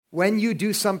when you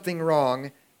do something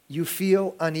wrong, you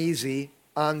feel uneasy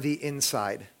on the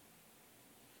inside.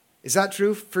 Is that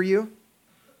true for you?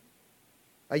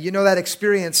 You know that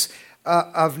experience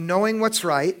of knowing what's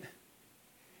right,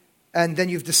 and then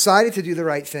you've decided to do the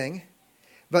right thing,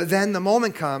 but then the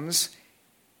moment comes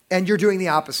and you're doing the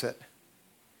opposite.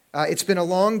 It's been a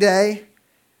long day,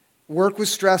 work was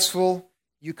stressful,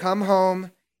 you come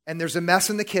home and there's a mess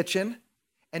in the kitchen,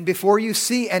 and before you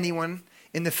see anyone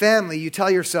in the family, you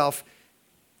tell yourself,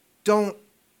 don't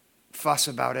fuss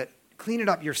about it, clean it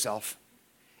up yourself,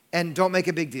 and don't make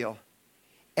a big deal.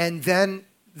 And then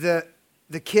the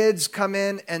kids come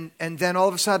in, and then all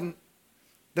of a sudden,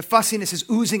 the fussiness is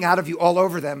oozing out of you all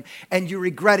over them, and you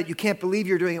regret it. You can't believe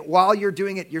you're doing it. While you're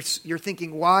doing it, you're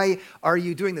thinking, why are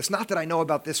you doing this? Not that I know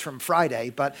about this from Friday,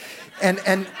 but,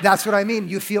 and that's what I mean.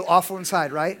 You feel awful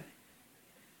inside, right?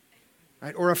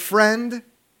 Right? Or a friend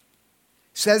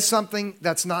says something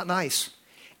that's not nice,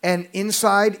 and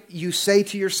inside you say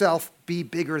to yourself, be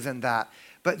bigger than that.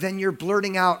 But then you're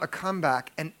blurting out a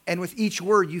comeback, and with each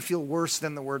word, you feel worse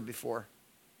than the word before.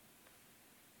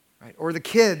 Right? Or the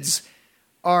kids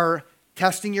are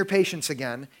testing your patience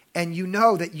again, and you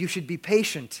know that you should be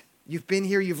patient. You've been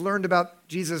here, you've learned about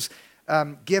Jesus'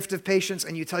 gift of patience,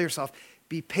 and you tell yourself,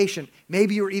 be patient.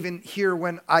 Maybe you were even here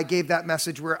when I gave that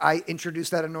message where I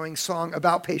introduced that annoying song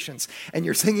about patience, and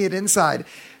you're singing it inside.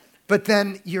 But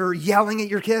then you're yelling at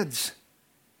your kids,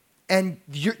 and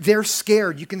they're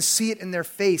scared. You can see it in their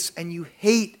face, and you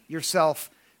hate yourself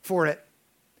for it.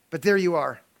 But there you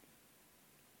are.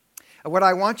 What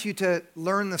I want you to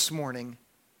learn this morning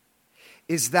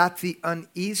is that the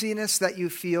uneasiness that you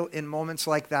feel in moments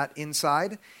like that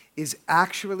inside is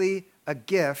actually a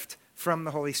gift from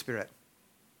the Holy Spirit.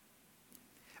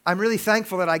 I'm really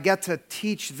thankful that I get to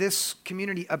teach this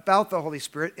community about the Holy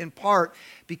Spirit, in part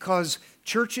because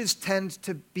churches tend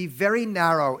to be very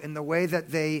narrow in the way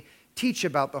that they teach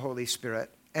about the Holy Spirit.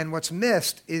 And what's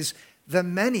missed is the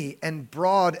many and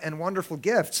broad and wonderful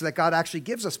gifts that God actually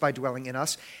gives us by dwelling in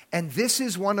us. And this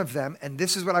is one of them, and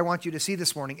this is what I want you to see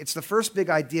this morning. It's the first big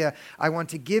idea I want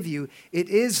to give you. It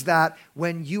is that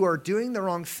when you are doing the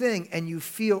wrong thing and you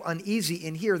feel uneasy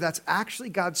in here, that's actually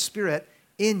God's Spirit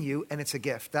in you, and it's a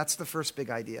gift. That's the first big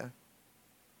idea.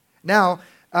 Now,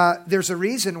 there's a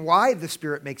reason why the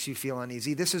Spirit makes you feel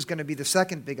uneasy. This is going to be the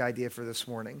second big idea for this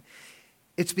morning.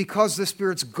 It's because the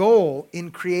Spirit's goal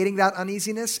in creating that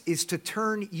uneasiness is to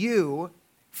turn you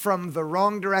from the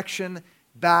wrong direction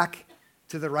back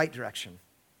to the right direction.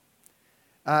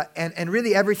 And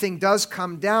really everything does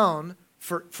come down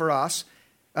for us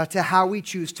to how we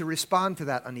choose to respond to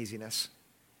that uneasiness.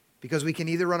 Because we can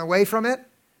either run away from it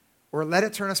or let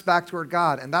it turn us back toward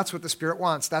God. And that's what the Spirit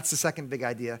wants. That's the second big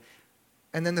idea.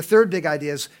 And then the third big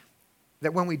idea is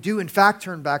that when we do in fact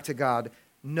turn back to God,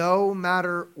 no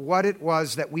matter what it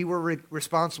was that we were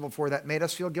responsible for that made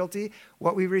us feel guilty,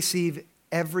 what we receive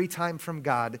every time from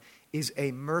God is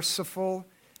a merciful,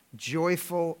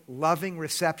 joyful, loving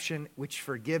reception which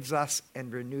forgives us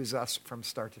and renews us from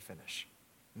start to finish.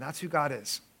 And that's who God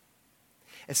is.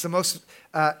 It's the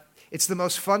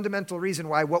most fundamental reason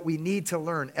why what we need to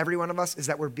learn, every one of us, is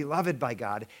that we're beloved by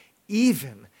God,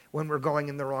 even when we're going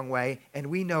in the wrong way, and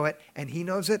we know it, and He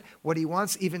knows it. What He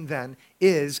wants even then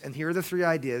is, and here are the three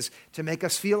ideas, to make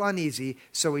us feel uneasy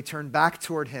so we turn back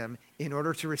toward Him in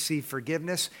order to receive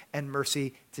forgiveness and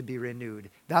mercy to be renewed.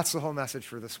 That's the whole message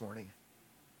for this morning.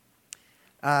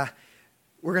 We're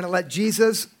going to let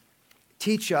Jesus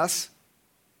teach us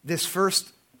this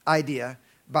first idea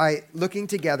by looking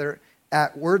together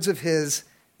at words of His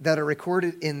that are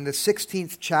recorded in the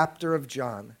 16th chapter of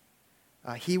John.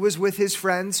 He was with His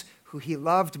friends who He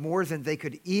loved more than they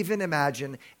could even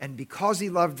imagine. And because He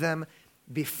loved them,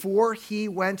 before He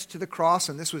went to the cross,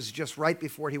 and this was just right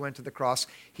before He went to the cross,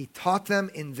 He taught them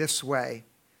in this way.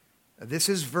 This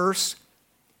is verse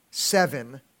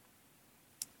 7.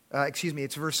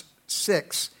 It's verse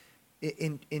 6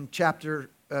 in chapter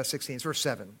 16. It's verse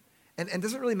 7. And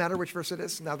does it really matter which verse it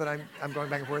is now that I'm going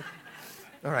back and forth?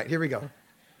 All right, here we go.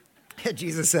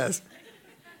 Jesus says,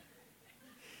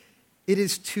 "It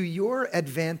is to your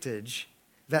advantage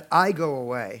that I go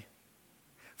away.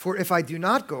 For if I do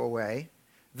not go away,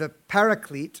 the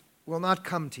Paraclete will not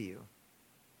come to you."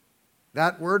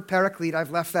 That word Paraclete,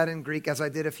 I've left that in Greek as I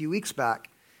did a few weeks back.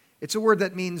 It's a word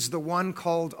that means the one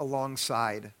called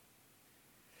alongside.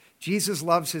 Jesus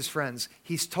loves His friends.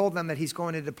 He's told them that He's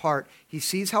going to depart. He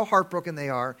sees how heartbroken they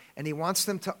are, and He wants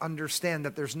them to understand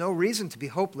that there's no reason to be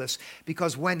hopeless,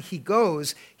 because when He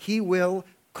goes, He will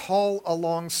call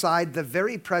alongside the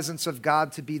very presence of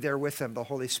God to be there with them. The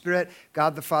Holy Spirit,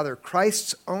 God the Father,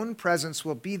 Christ's own presence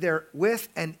will be there with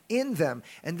and in them.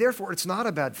 And therefore, it's not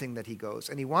a bad thing that he goes.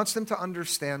 And he wants them to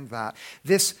understand that.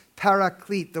 This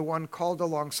Paraclete, the one called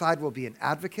alongside, will be an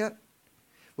advocate,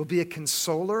 will be a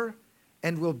consoler,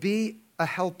 and will be a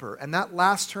helper. And that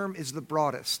last term is the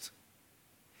broadest.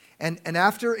 And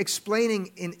after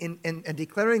explaining and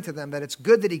declaring to them that it's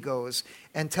good that he goes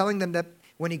and telling them that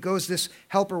when he goes, this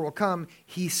helper will come,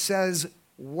 he says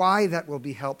why that will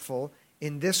be helpful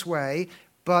in this way.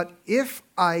 But if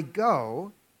I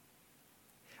go,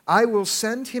 I will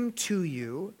send him to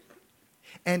you,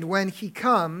 and when he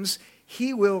comes,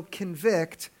 he will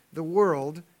convict the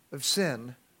world of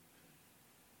sin.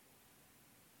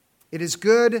 It is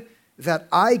good that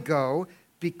I go,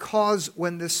 because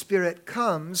when the Spirit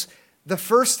comes, the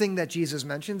first thing that Jesus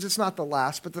mentions, it's not the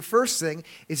last, but the first thing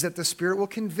is that the Spirit will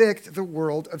convict the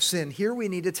world of sin. Here we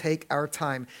need to take our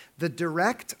time. The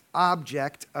direct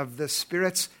object of the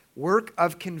Spirit's work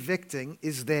of convicting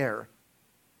is there,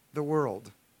 the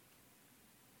world.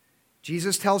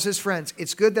 Jesus tells his friends,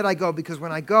 it's good that I go, because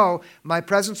when I go, my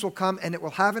presence will come and it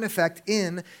will have an effect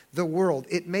in the world.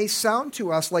 It may sound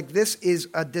to us like this is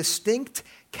a distinct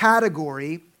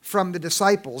category from the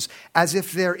disciples, as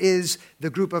if there is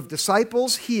the group of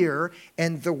disciples here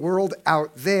and the world out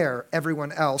there,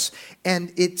 everyone else.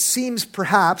 And it seems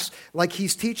perhaps like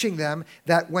he's teaching them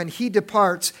that when he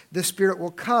departs, the Spirit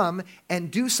will come and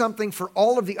do something for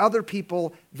all of the other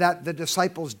people that the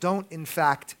disciples don't in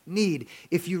fact need.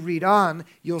 If you read on,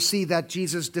 you'll see that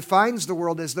Jesus defines the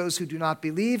world as those who do not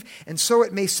believe, and so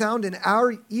it may sound in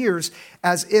our ears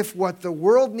as if what the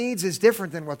world needs is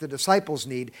different than what the disciples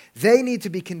need. They need to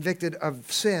be convicted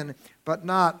of sin, but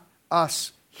not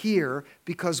us here,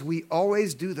 because we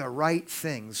always do the right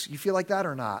things. You feel like that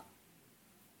or not?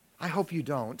 I hope you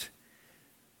don't.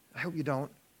 I hope you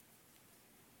don't.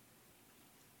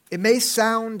 It may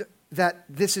sound that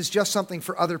this is just something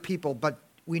for other people, but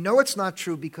we know it's not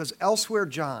true, because elsewhere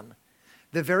John,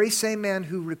 the very same man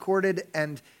who recorded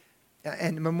and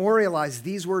memorialized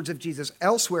these words of Jesus,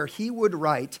 elsewhere he would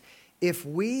write, if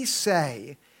we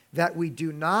say that we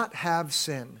do not have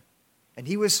sin, and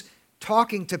he was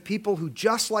talking to people who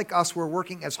just like us were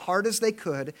working as hard as they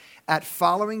could at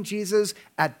following Jesus,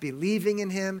 at believing in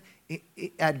him,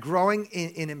 at growing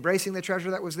in embracing the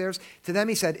treasure that was theirs. To them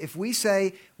he said, if we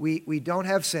say we don't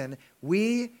have sin,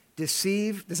 we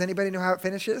deceive, does anybody know how it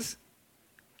finishes?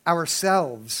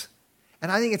 Ourselves.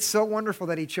 And I think it's so wonderful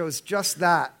that he chose just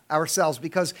that, ourselves,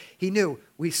 because he knew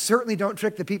we certainly don't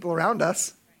trick the people around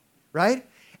us, right?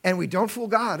 And we don't fool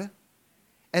God.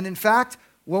 And in fact,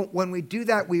 when we do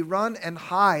that, we run and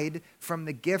hide from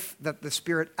the gift that the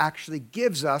Spirit actually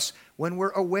gives us when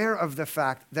we're aware of the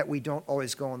fact that we don't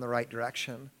always go in the right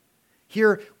direction.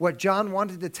 Here, what John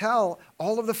wanted to tell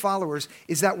all of the followers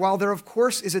is that while there, of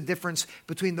course, is a difference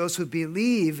between those who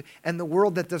believe and the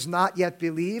world that does not yet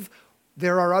believe,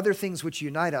 there are other things which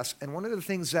unite us. And one of the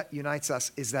things that unites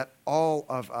us is that all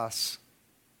of us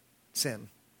sin.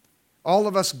 All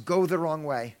of us go the wrong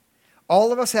way.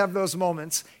 All of us have those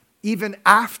moments, even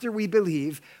after we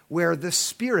believe, where the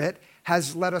Spirit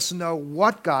has let us know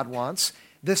what God wants.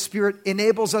 The Spirit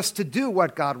enables us to do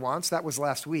what God wants. That was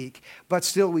last week. But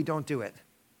still, we don't do it.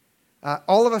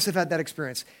 All of us have had that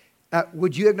experience.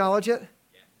 Would you acknowledge it?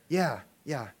 Yeah.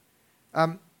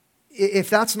 If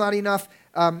that's not enough,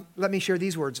 let me share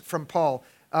these words from Paul.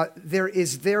 There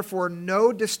is therefore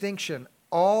no distinction.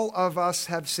 All of us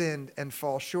have sinned and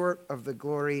fall short of the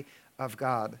glory of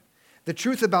God. The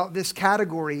truth about this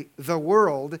category, the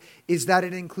world, is that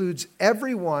it includes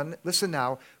everyone, listen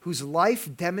now, whose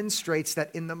life demonstrates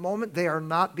that in the moment they are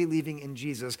not believing in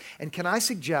Jesus. And can I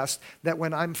suggest that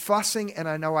when I'm fussing and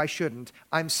I know I shouldn't,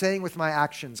 I'm saying with my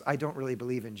actions, I don't really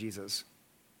believe in Jesus.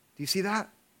 Do you see that?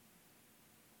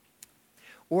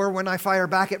 Or when I fire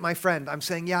back at my friend, I'm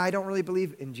saying, yeah, I don't really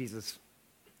believe in Jesus.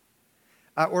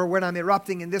 Or when I'm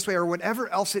erupting in this way, or whatever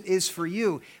else it is for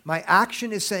you, my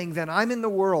action is saying, then I'm in the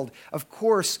world. Of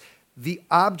course, the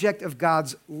object of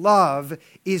God's love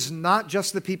is not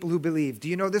just the people who believe. Do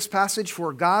you know this passage?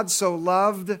 For God so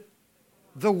loved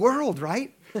the world,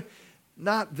 right?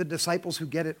 Not the disciples who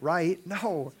get it right.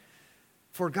 No.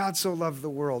 For God so loved the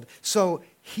world. So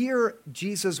here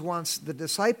Jesus wants the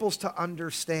disciples to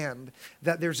understand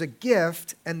that there's a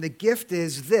gift, and the gift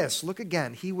is this. Look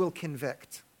again. He will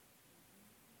convict.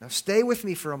 Now stay with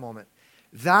me for a moment.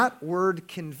 That word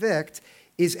convict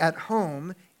is at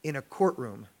home in a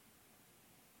courtroom.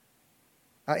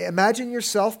 Imagine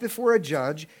yourself before a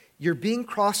judge. You're being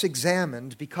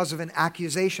cross-examined because of an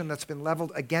accusation that's been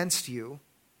leveled against you.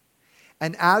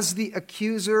 And as the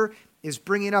accuser is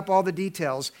bringing up all the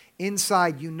details.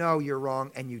 Inside, you know you're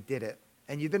wrong and you did it.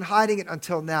 And you've been hiding it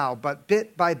until now, but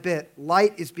bit by bit,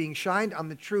 light is being shined on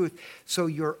the truth, so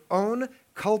your own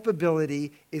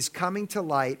culpability is coming to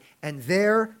light, and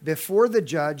there, before the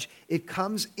judge, it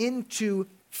comes into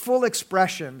full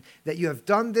expression that you have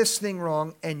done this thing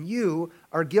wrong and you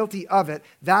are guilty of it.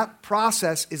 That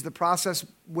process is the process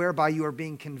whereby you are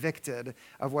being convicted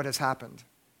of what has happened.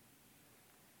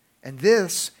 And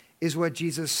this is what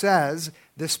Jesus says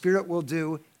the Spirit will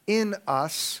do in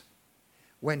us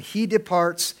when he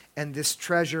departs and this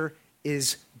treasure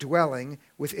is dwelling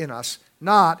within us,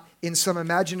 not in some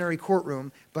imaginary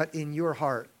courtroom, but in your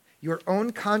heart. Your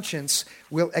own conscience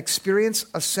will experience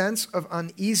a sense of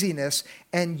uneasiness,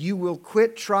 and you will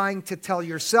quit trying to tell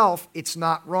yourself it's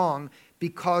not wrong,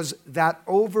 because that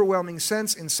overwhelming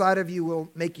sense inside of you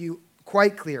will make you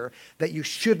quite clear that you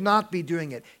should not be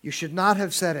doing it. You should not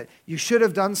have said it. You should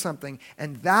have done something.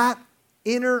 And that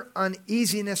inner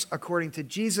uneasiness, according to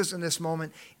Jesus in this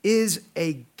moment, is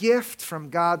a gift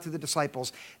from God to the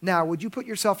disciples. Now, would you put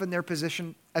yourself in their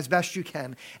position as best you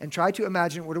can and try to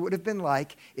imagine what it would have been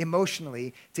like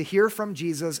emotionally to hear from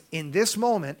Jesus in this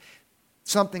moment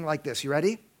something like this. You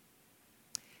ready?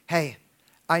 Hey,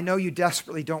 I know you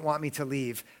desperately don't want me to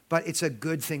leave, but it's a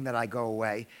good thing that I go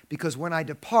away, because when I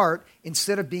depart,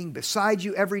 instead of being beside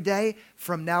you every day,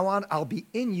 from now on, I'll be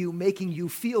in you, making you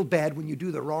feel bad when you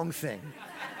do the wrong thing.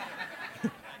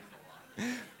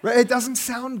 Right? It doesn't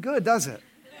sound good, does it?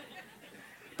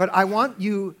 But I want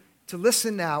you to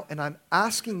listen now, and I'm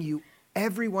asking you,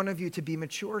 every one of you, to be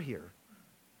mature here.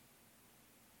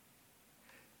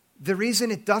 The reason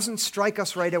it doesn't strike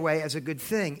us right away as a good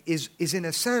thing is in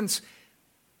a sense,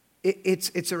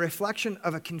 it's a reflection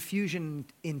of a confusion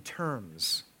in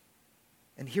terms.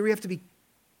 And here we have to be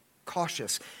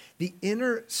cautious. The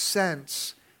inner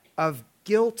sense of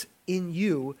guilt in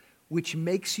you, which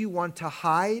makes you want to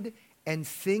hide and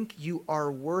think you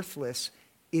are worthless,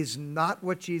 is not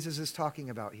what Jesus is talking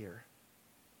about here.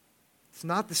 It's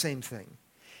not the same thing.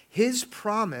 His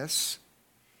promise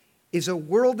is a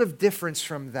world of difference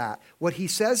from that. What he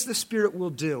says the Spirit will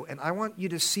do, and I want you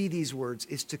to see these words,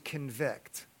 is to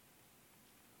convict.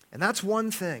 And that's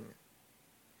one thing.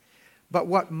 But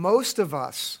what most of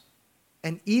us,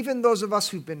 and even those of us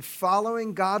who've been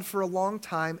following God for a long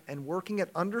time and working at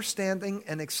understanding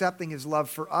and accepting his love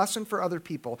for us and for other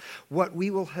people, what we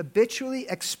will habitually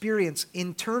experience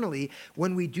internally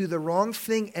when we do the wrong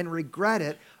thing and regret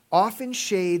it often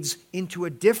shades into a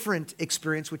different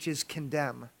experience, which is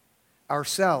condemn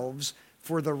ourselves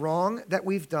for the wrong that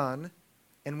we've done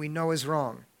and we know is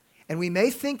wrong. And we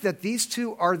may think that these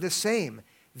two are the same.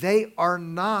 They are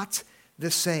not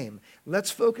the same.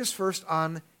 Let's focus first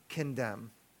on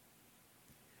condemn.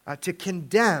 To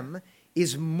condemn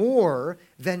is more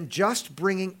than just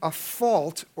bringing a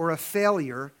fault or a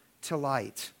failure to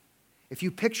light. If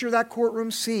you picture that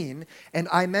courtroom scene, and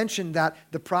I mentioned that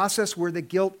the process where the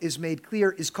guilt is made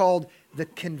clear is called the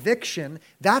conviction,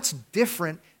 that's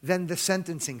different than the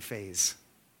sentencing phase.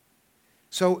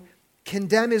 So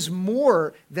condemn is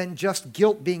more than just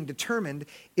guilt being determined.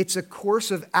 It's a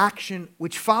course of action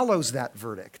which follows that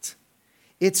verdict.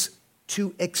 It's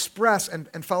to express,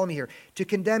 and follow me here, to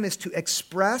condemn is to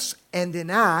express and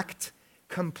enact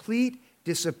complete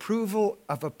disapproval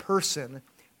of a person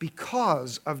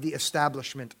because of the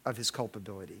establishment of his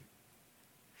culpability.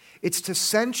 It's to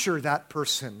censure that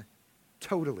person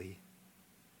totally.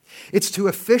 It's to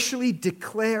officially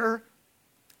declare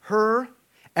her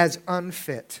as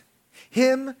unfit,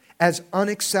 him as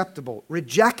unacceptable,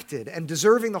 rejected, and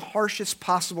deserving the harshest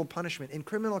possible punishment. In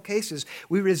criminal cases,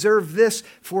 we reserve this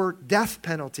for death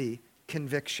penalty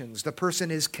convictions. The person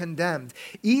is condemned.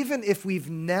 Even if we've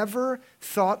never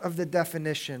thought of the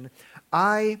definition,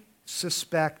 I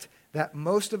suspect that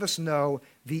most of us know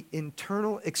the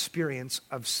internal experience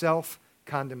of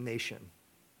self-condemnation.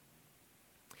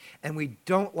 And we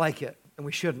don't like it, and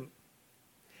we shouldn't,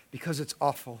 because it's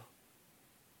awful.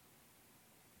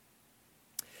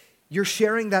 You're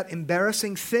sharing that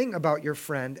embarrassing thing about your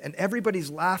friend, and everybody's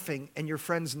laughing, and your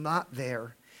friend's not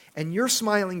there. And you're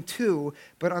smiling too,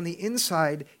 but on the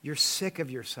inside, you're sick of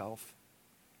yourself.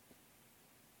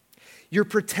 You're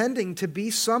pretending to be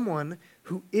someone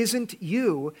who isn't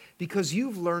you because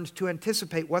you've learned to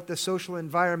anticipate what the social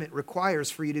environment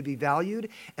requires for you to be valued.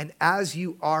 And as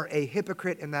you are a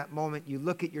hypocrite in that moment, you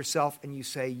look at yourself and you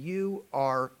say, you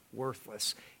are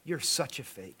worthless. You're such a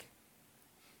fake.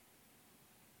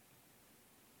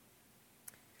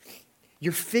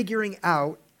 You're figuring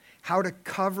out how to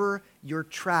cover your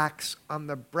tracks on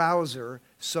the browser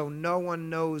so no one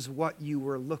knows what you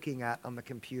were looking at on the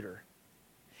computer.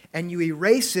 And you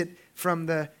erase it from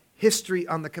the history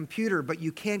on the computer, but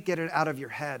you can't get it out of your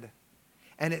head.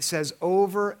 And it says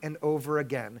over and over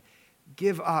again,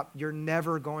 give up. You're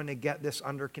never going to get this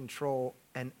under control.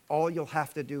 And all you'll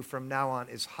have to do from now on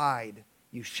is hide,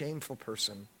 you shameful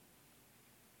person.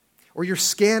 Or you're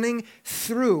scanning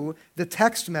through the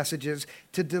text messages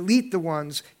to delete the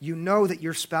ones you know that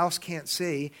your spouse can't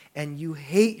see, and you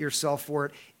hate yourself for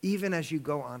it, even as you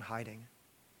go on hiding.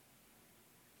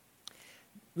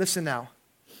 Listen now.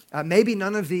 Maybe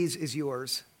none of these is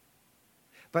yours,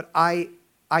 but I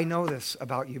know this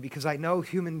about you because I know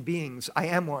human beings. I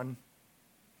am one.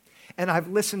 And I've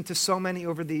listened to so many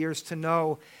over the years to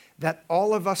know that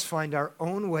all of us find our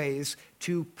own ways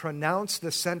to pronounce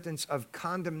the sentence of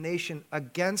condemnation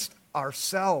against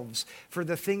ourselves for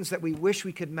the things that we wish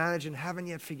we could manage and haven't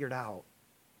yet figured out.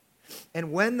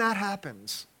 And when that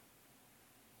happens,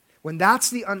 when that's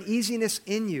the uneasiness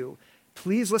in you,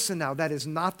 please listen now, that is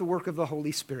not the work of the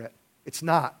Holy Spirit. It's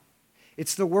not.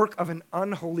 It's the work of an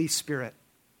unholy spirit.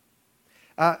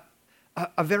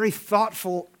 A very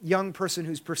thoughtful young person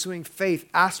who's pursuing faith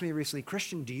asked me recently,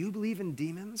 Christian, do you believe in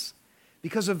demons?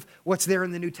 Because of what's there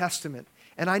in the New Testament.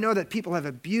 And I know that people have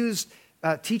abused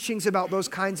teachings about those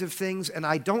kinds of things, and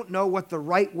I don't know what the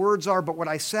right words are, but what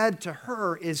I said to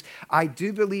her is, I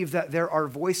do believe that there are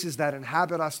voices that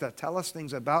inhabit us, that tell us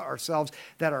things about ourselves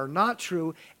that are not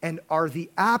true and are the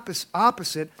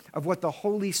opposite of what the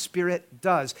Holy Spirit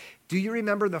does. Do you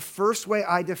remember the first way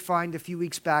I defined a few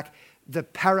weeks back the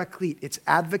paraclete? It's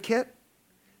advocate.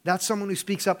 That's someone who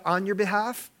speaks up on your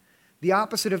behalf. The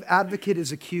opposite of advocate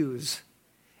is accuse.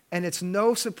 And it's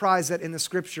no surprise that in the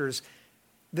scriptures,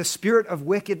 the spirit of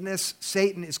wickedness,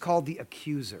 Satan, is called the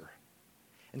accuser.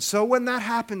 And so when that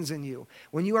happens in you,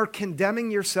 when you are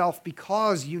condemning yourself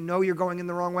because you know you're going in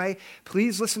the wrong way,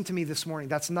 please listen to me this morning.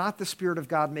 That's not the Spirit of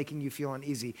God making you feel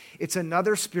uneasy. It's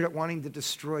another spirit wanting to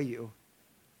destroy you.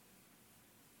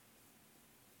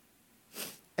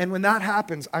 And when that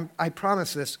happens, I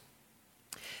promise this,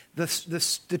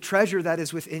 the treasure that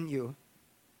is within you,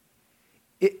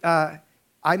 I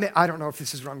don't know if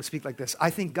this is wrong to speak like this. I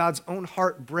think God's own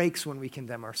heart breaks when we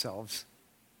condemn ourselves.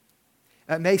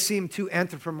 It may seem too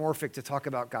anthropomorphic to talk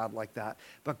about God like that,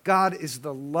 but God is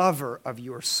the lover of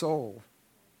your soul.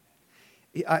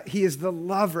 He is the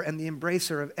lover and the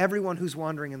embracer of everyone who's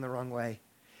wandering in the wrong way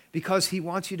because he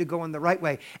wants you to go in the right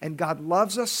way. And God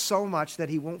loves us so much that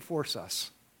he won't force us.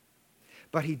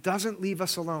 But he doesn't leave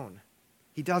us alone.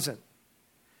 He doesn't.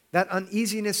 That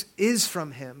uneasiness is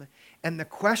from him. And the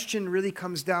question really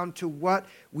comes down to what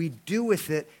we do with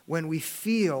it when we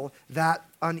feel that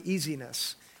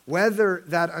uneasiness. Whether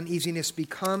that uneasiness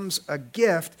becomes a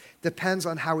gift depends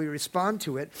on how we respond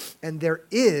to it. And there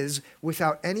is,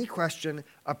 without any question,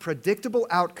 a predictable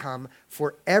outcome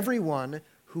for everyone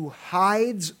who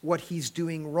hides what he's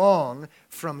doing wrong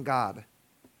from God.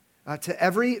 To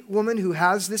every woman who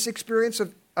has this experience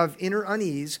of inner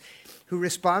unease, who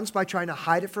responds by trying to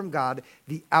hide it from God,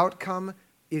 the outcome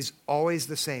is always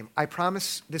the same. I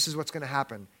promise this is what's going to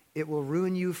happen. It will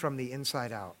ruin you from the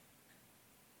inside out.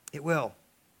 It will.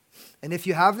 And if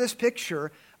you have this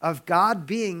picture of God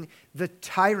being the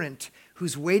tyrant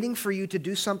who's waiting for you to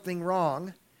do something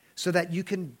wrong so that you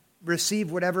can receive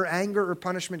whatever anger or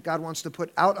punishment God wants to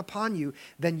put out upon you,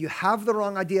 then you have the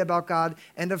wrong idea about God,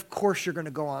 and of course you're going to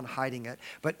go on hiding it.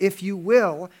 But if you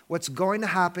will, what's going to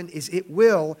happen is it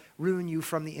will ruin you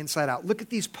from the inside out. Look at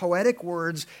these poetic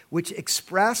words which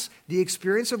express the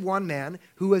experience of one man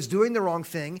who was doing the wrong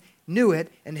thing, knew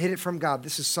it, and hid it from God.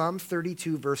 This is Psalm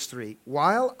 32, verse 3.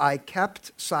 While I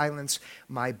kept silence,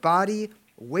 my body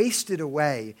wasted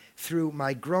away through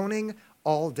my groaning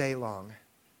all day long.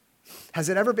 Has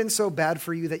it ever been so bad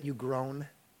for you that you groan?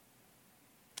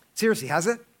 Seriously, has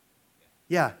it?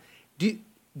 Yeah. Do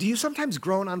you sometimes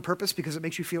groan on purpose because it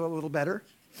makes you feel a little better?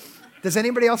 Does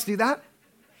anybody else do that?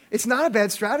 It's not a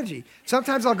bad strategy.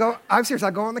 Sometimes I'm serious,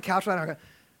 I'll go on the couch and I'll go,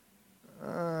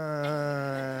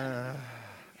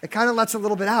 it kind of lets a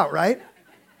little bit out, right?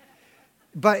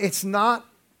 But it's not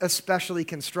especially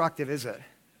constructive, is it?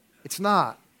 It's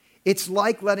not. It's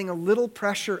like letting a little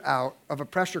pressure out of a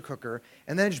pressure cooker,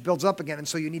 and then it just builds up again, and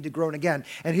so you need to groan again.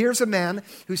 And here's a man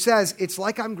who says, it's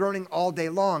like I'm groaning all day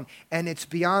long, and it's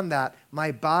beyond that.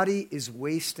 My body is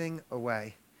wasting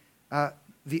away.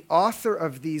 The author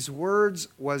of these words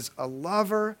was a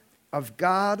lover of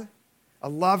God, a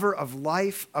lover of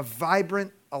life, a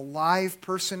vibrant, alive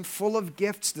person, full of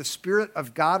gifts. The Spirit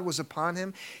of God was upon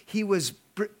him. You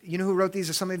know who wrote these,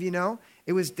 as some of you know?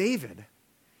 It was David.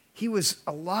 He was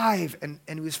alive and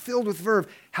he was filled with verve.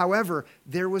 However,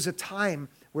 there was a time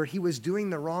where he was doing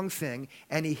the wrong thing,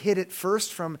 and he hid it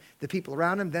first from the people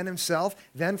around him, then himself,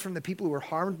 then from the people who were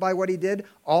harmed by what he did.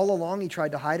 All along, he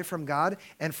tried to hide it from God,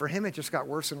 and for him, it just got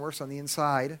worse and worse on the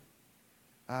inside.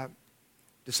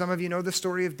 Do some of you know the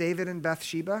story of David and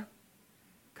Bathsheba?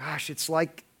 Gosh, it's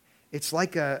like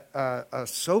a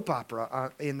soap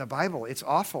opera in the Bible. It's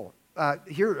awful.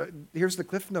 Here's the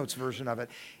Cliff Notes version of it.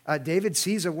 David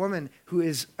sees a woman who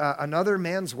is another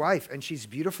man's wife, and she's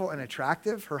beautiful and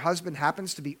attractive. Her husband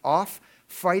happens to be off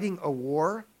fighting a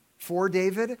war for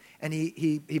David, and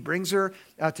he brings her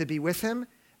to be with him.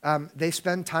 They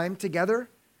spend time together.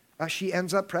 She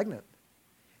ends up pregnant.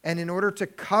 And in order to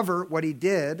cover what he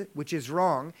did, which is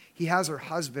wrong, he has her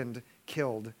husband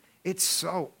killed. It's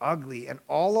so ugly. And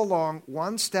all along,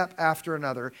 one step after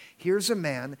another, here's a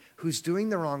man who's doing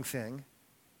the wrong thing,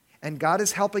 and God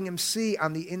is helping him see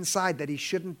on the inside that he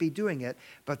shouldn't be doing it,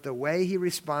 but the way he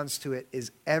responds to it is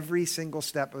every single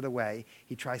step of the way,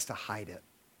 he tries to hide it.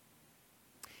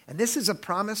 And this is a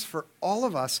promise for all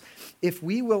of us. If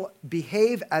we will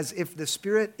behave as if the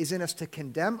Spirit is in us to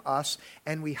condemn us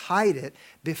and we hide it,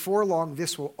 before long,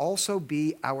 this will also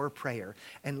be our prayer.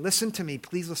 And listen to me,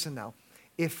 please listen now.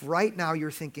 If right now you're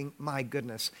thinking, my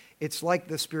goodness, it's like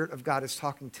the Spirit of God is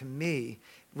talking to me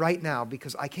right now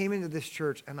because I came into this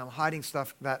church and I'm hiding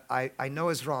stuff that I know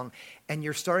is wrong, and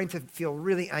you're starting to feel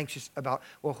really anxious about,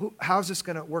 well, how's this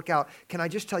going to work out? Can I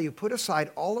just tell you, put aside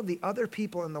all of the other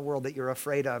people in the world that you're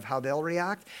afraid of, how they'll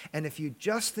react, and if you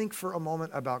just think for a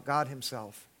moment about God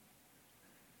himself,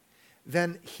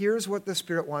 then here's what the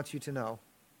Spirit wants you to know.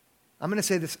 I'm going to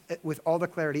say this with all the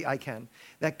clarity I can,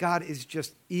 that God is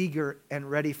just eager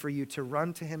and ready for you to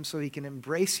run to him so he can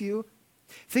embrace you.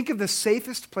 Think of the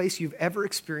safest place you've ever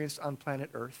experienced on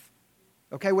planet Earth.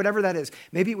 Okay, whatever that is.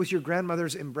 Maybe it was your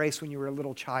grandmother's embrace when you were a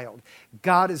little child.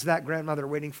 God is that grandmother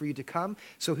waiting for you to come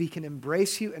so he can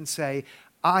embrace you and say,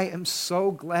 I am so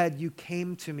glad you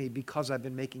came to me because I've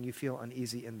been making you feel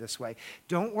uneasy in this way.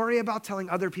 Don't worry about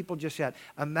telling other people just yet.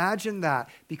 Imagine that,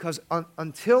 because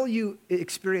until you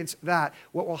experience that,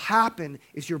 what will happen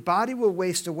is your body will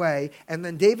waste away. And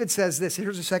then David says this,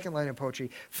 here's the second line of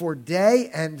poetry. For day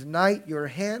and night your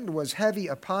hand was heavy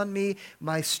upon me.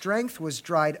 My strength was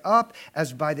dried up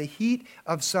as by the heat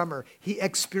of summer. He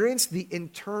experienced the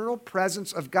internal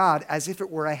presence of God as if it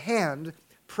were a hand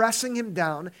pressing him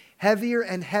down heavier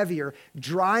and heavier,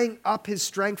 drying up his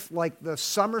strength like the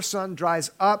summer sun dries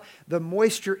up the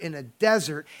moisture in a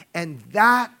desert. And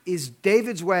that is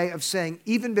David's way of saying,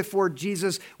 even before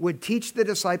Jesus would teach the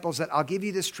disciples that I'll give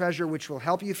you this treasure which will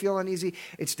help you feel uneasy,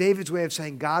 it's David's way of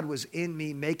saying God was in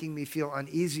me, making me feel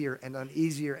uneasier and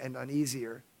uneasier and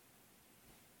uneasier.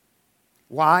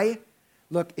 Why?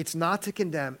 Look, it's not to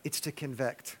condemn, it's to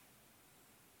convict.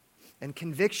 And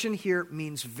conviction here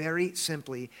means very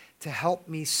simply to help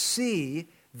me see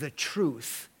the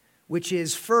truth, which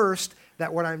is first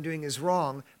that what I'm doing is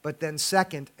wrong, but then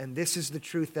second, and this is the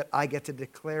truth that I get to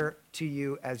declare to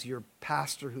you as your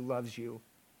pastor who loves you.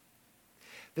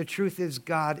 The truth is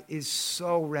God is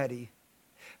so ready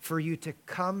for you to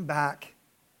come back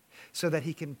so that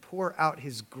he can pour out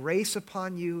his grace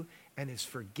upon you and his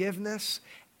forgiveness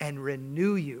and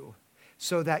renew you,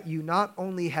 so that you not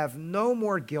only have no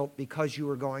more guilt because you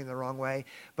were going the wrong way,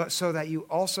 but so that you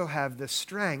also have the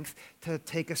strength to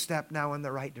take a step now in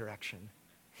the right direction.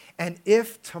 And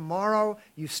if tomorrow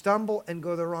you stumble and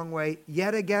go the wrong way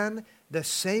yet again, the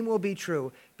same will be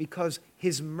true, because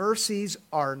his mercies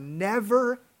are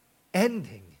never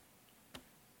ending.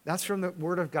 That's from the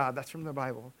Word of God. That's from the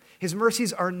Bible. His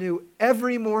mercies are new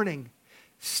every morning.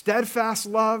 Steadfast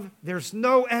love, there's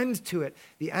no end to it.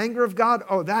 The anger of God,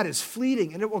 oh, that is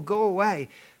fleeting and it will go away.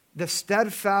 The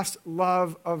steadfast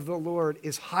love of the Lord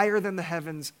is higher than the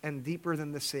heavens and deeper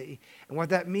than the sea. And what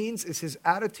that means is his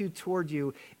attitude toward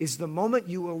you is the moment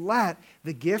you will let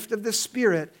the gift of the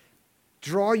Spirit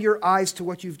draw your eyes to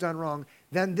what you've done wrong,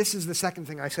 then this is the second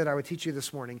thing I said I would teach you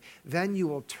this morning. Then you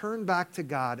will turn back to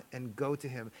God and go to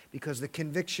him, because the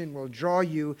conviction will draw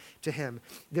you to him.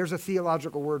 There's a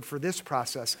theological word for this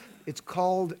process. It's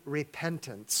called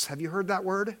repentance. Have you heard that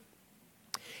word?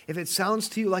 If it sounds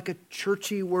to you like a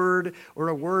churchy word or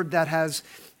a word that has,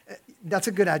 that's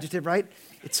a good adjective, right?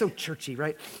 It's so churchy,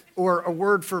 right? Or a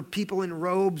word for people in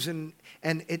robes and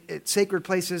sacred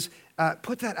places,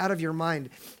 put that out of your mind.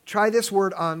 Try this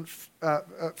word on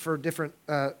for different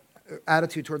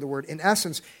attitude toward the word. In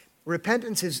essence,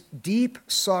 repentance is deep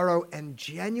sorrow and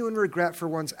genuine regret for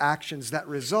one's actions that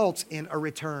results in a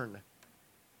return.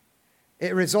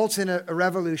 It results in a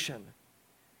revolution.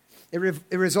 It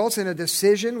results in a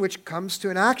decision which comes to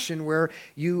an action where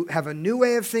you have a new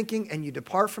way of thinking and you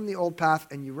depart from the old path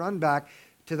and you run back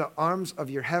to the arms of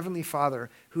your heavenly Father,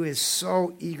 who is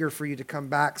so eager for you to come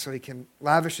back so he can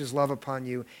lavish his love upon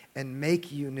you and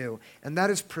make you new. And that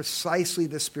is precisely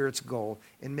the Spirit's goal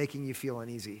in making you feel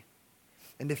uneasy.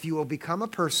 And if you will become a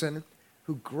person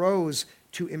who grows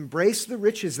to embrace the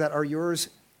riches that are yours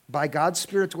by God's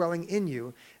Spirit dwelling in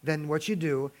you, then what you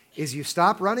do is you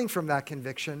stop running from that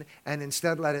conviction and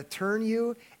instead let it turn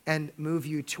you and move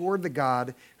you toward the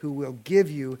God who will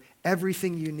give you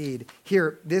everything you need.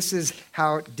 Here, this is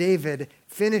how David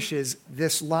finishes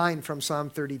this line from Psalm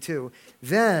 32.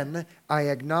 Then I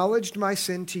acknowledged my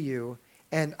sin to you,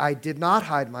 and I did not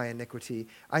hide my iniquity.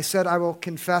 I said, I will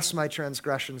confess my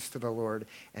transgressions to the Lord,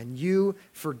 and you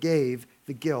forgave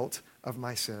the guilt of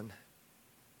my sin.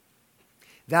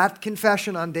 That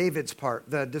confession on David's part,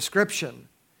 the description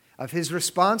of his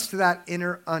response to that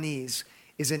inner unease,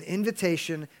 is an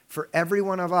invitation for every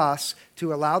one of us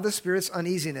to allow the Spirit's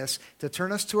uneasiness to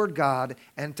turn us toward God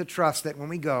and to trust that when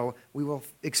we go, we will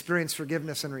experience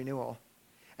forgiveness and renewal.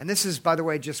 And this is, by the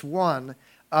way, just one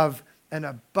of an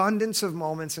abundance of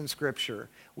moments in Scripture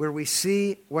where we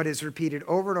see what is repeated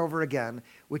over and over again,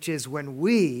 which is when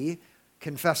we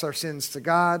confess our sins to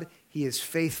God, he is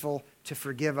faithful to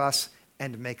forgive us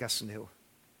and make us new.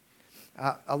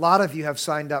 A lot of you have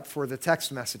signed up for the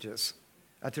text messages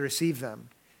to receive them.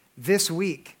 This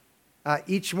week,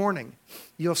 each morning,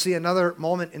 you'll see another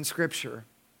moment in Scripture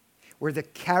where the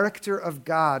character of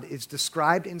God is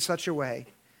described in such a way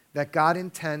that God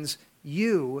intends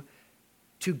you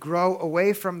to grow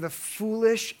away from the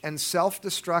foolish and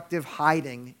self-destructive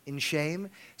hiding in shame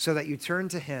so that you turn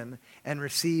to him and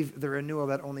receive the renewal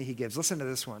that only he gives. Listen to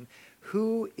this one.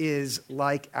 Who is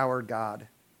like our God?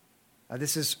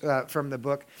 This is from the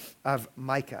book of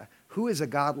Micah. Who is a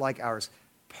God like ours?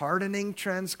 Pardoning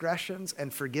transgressions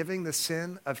and forgiving the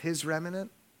sin of his remnant?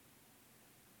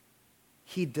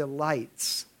 He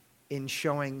delights in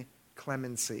showing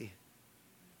clemency.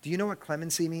 Do you know what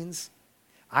clemency means?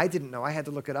 I didn't know. I had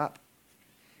to look it up.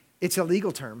 It's a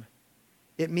legal term.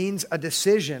 It means a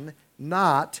decision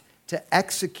not to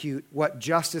execute what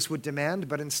justice would demand,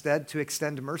 but instead to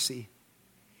extend mercy.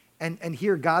 And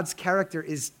here God's character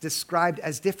is described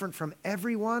as different from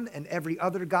everyone and every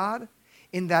other God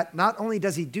in that not only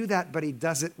does he do that, but he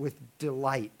does it with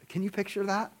delight. Can you picture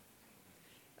that?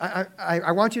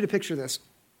 I want you to picture this.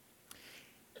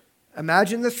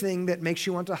 Imagine the thing that makes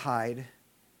you want to hide,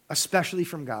 especially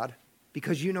from God,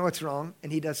 because you know it's wrong,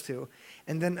 and he does too.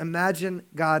 And then imagine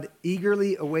God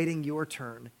eagerly awaiting your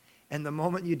turn. And the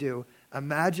moment you do,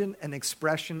 imagine an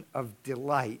expression of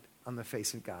delight on the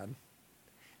face of God.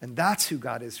 And that's who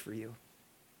God is for you.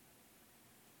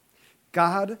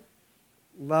 God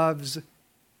loves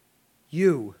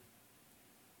you.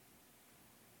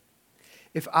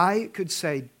 If I could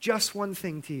say just one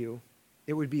thing to you,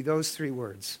 it would be those three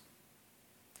words.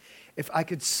 If I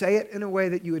could say it in a way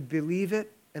that you would believe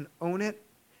it and own it,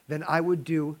 then I would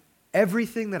do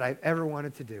everything that I've ever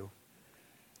wanted to do.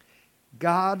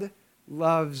 God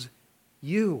loves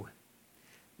you,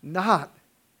 not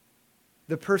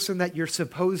the person that you're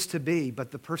supposed to be,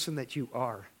 but the person that you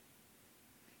are,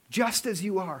 just as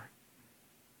you are.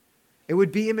 It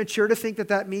would be immature to think that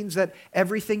that means that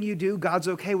everything you do, God's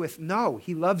okay with. No,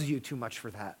 he loves you too much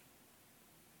for that.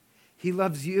 He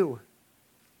loves you.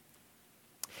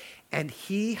 And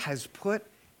he has put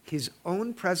his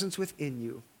own presence within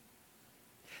you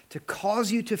to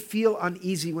cause you to feel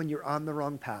uneasy when you're on the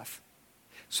wrong path,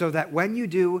 so that when you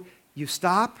do, you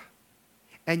stop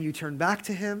and you turn back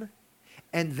to him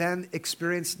and then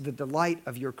experience the delight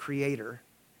of your Creator,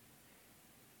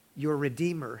 your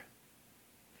Redeemer,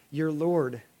 your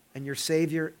Lord and your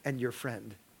Savior and your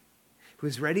friend, who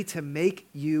is ready to make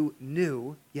you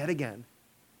new yet again,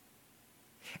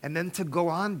 and then to go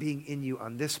on being in you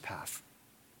on this path,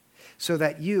 so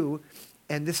that you,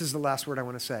 and this is the last word I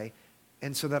want to say,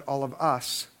 and so that all of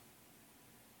us,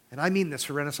 and I mean this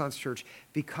for Renaissance Church,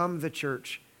 become the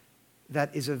church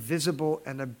that is a visible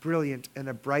and a brilliant and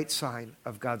a bright sign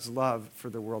of God's love for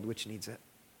the world which needs it.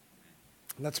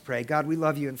 Let's pray. God, we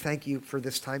love you and thank you for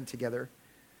this time together.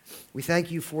 We thank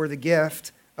you for the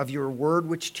gift of your word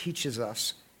which teaches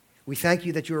us. We thank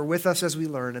you that you are with us as we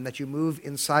learn and that you move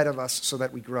inside of us so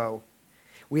that we grow.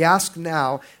 We ask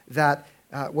now that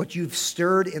what you've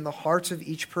stirred in the hearts of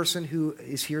each person who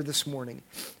is here this morning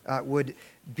would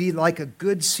be like a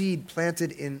good seed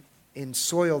planted in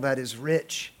soil that is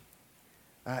rich,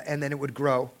 and then it would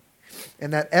grow.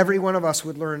 And that every one of us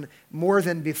would learn more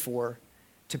than before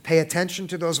to pay attention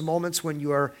to those moments when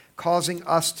you are causing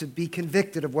us to be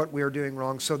convicted of what we are doing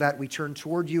wrong, so that we turn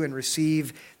toward you and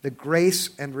receive the grace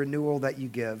and renewal that you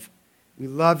give. We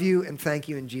love you and thank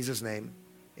you in Jesus' name.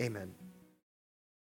 Amen.